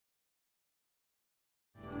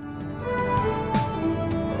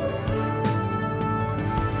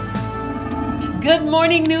Good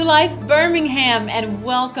morning, New Life Birmingham, and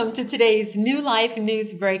welcome to today's New Life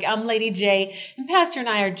News Break. I'm Lady J, and Pastor and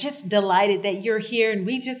I are just delighted that you're here, and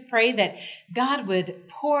we just pray that God would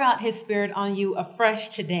pour out His Spirit on you afresh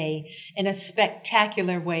today in a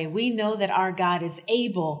spectacular way. We know that our God is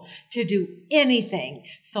able to do anything,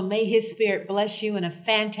 so may His Spirit bless you in a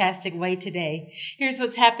fantastic way today. Here's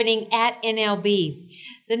what's happening at NLB.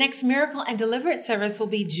 The next Miracle and Deliverance service will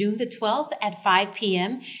be June the 12th at 5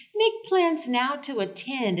 p.m. Make plans now to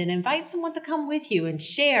attend and invite someone to come with you and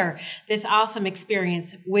share this awesome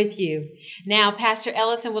experience with you. Now, Pastor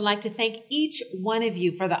Ellison would like to thank each one of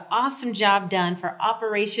you for the awesome job done for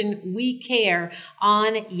Operation We Care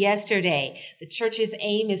on yesterday. The church's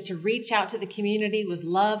aim is to reach out to the community with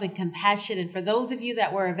love and compassion. And for those of you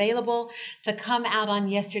that were available to come out on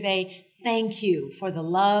yesterday, thank you for the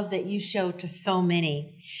love that you showed to so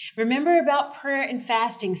many. Remember about prayer and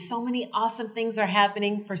fasting. So many awesome things are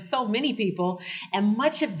happening for so many people, and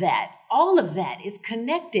much of that, all of that is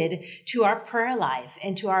connected to our prayer life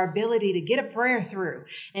and to our ability to get a prayer through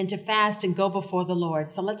and to fast and go before the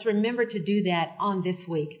Lord. So let's remember to do that on this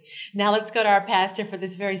week. Now let's go to our pastor for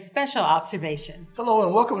this very special observation. Hello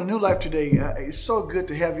and welcome to New Life today. It's so good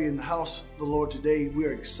to have you in the house of the Lord today. We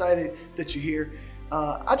are excited that you're here.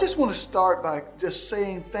 I just want to start by just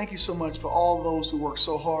saying thank you so much for all those who work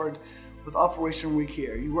so hard with Operation We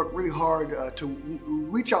Care. You work really hard to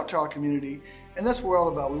reach out to our community, and that's what we're all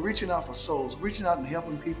about. We're reaching out for souls, reaching out and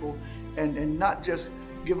helping people, and not just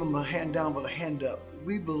give them a hand down, but a hand up.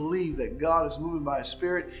 We believe that God is moving by His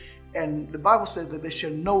Spirit, and the Bible says that they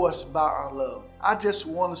shall know us by our love. I just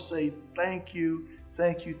want to say thank you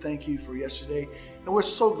for yesterday, and we're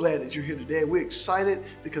so glad that you're here today. We're excited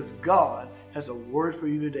because God has a word for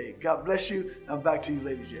you today. God bless you. Now back to you,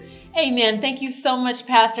 Lady J. Amen. Thank you so much,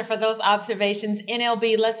 Pastor, for those observations.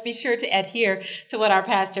 NLB, let's be sure to adhere to what our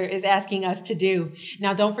pastor is asking us to do.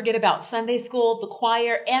 Now, don't forget about Sunday school, the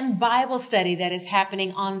choir, and Bible study that is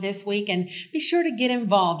happening on this week. And be sure to get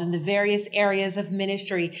involved in the various areas of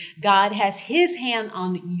ministry. God has His hand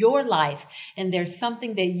on your life, and there's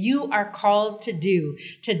something that you are called to do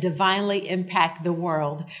to divinely impact the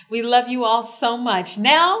world. We love you all so much.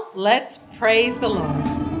 Now, let's praise the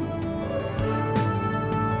Lord.